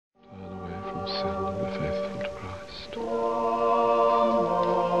sin and be faithful to Christ.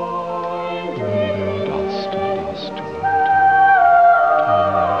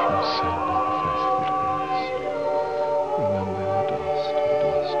 Remember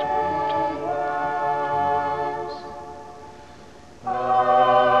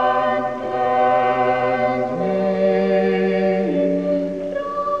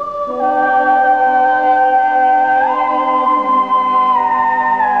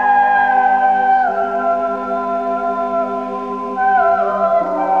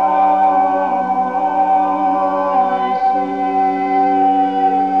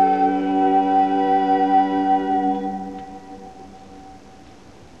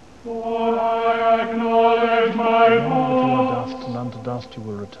you are dust, and to dust you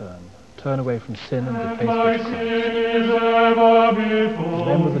will return. Turn away from sin and be faithful to Christ. Remember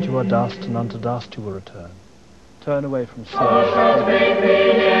you are dust, and to dust you will return. Unto dust you will return. Turn away from sin and be faithful to Christ.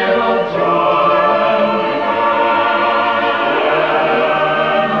 Remember that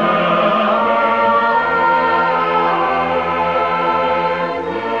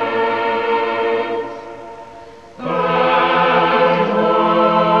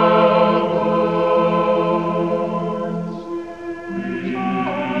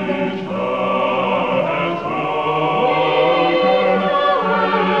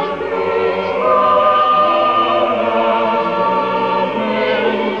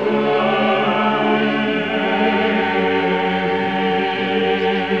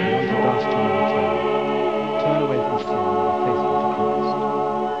dust, and unto dust you will return. Turn away from sin.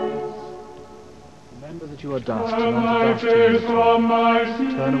 You are dust, and unto dust you will return.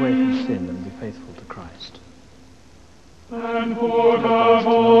 Turn away from sin and be faithful to Christ. And forgot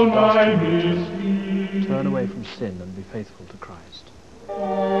all my misdeeds. Turn away from sin and be faithful to Christ.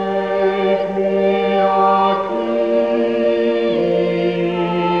 Make me a clean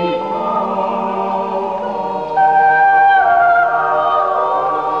heart.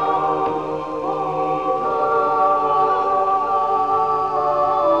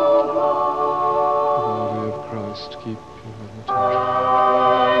 Christ, keep you in the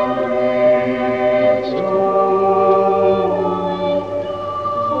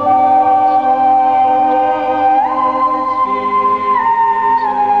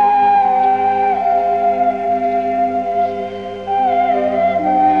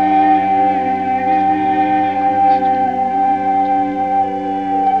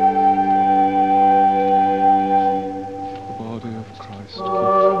the body of Christ, keep you.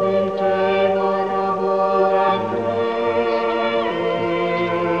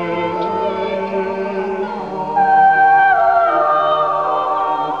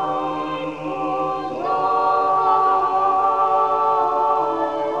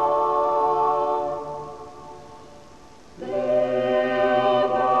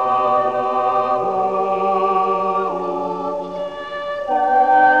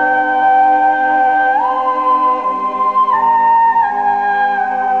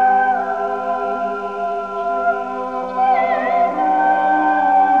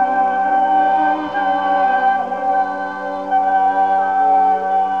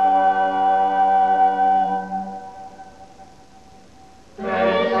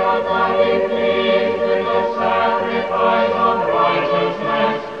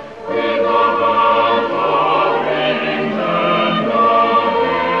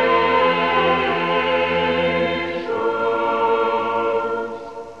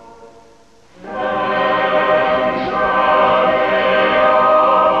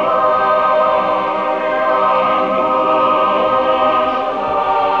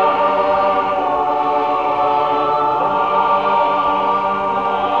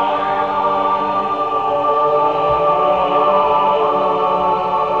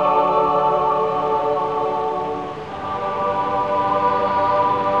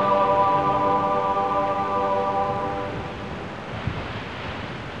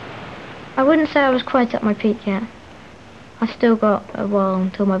 I wouldn't say I was quite at my peak yet. I still got a while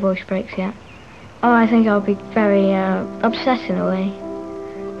until my voice breaks yet. Oh, I think I'll be very upset in a way,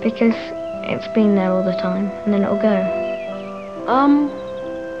 because it's been there all the time, and then it'll go.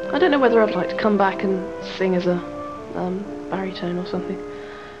 I don't know whether I'd like to come back and sing as a baritone or something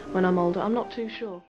when I'm older. I'm not too sure.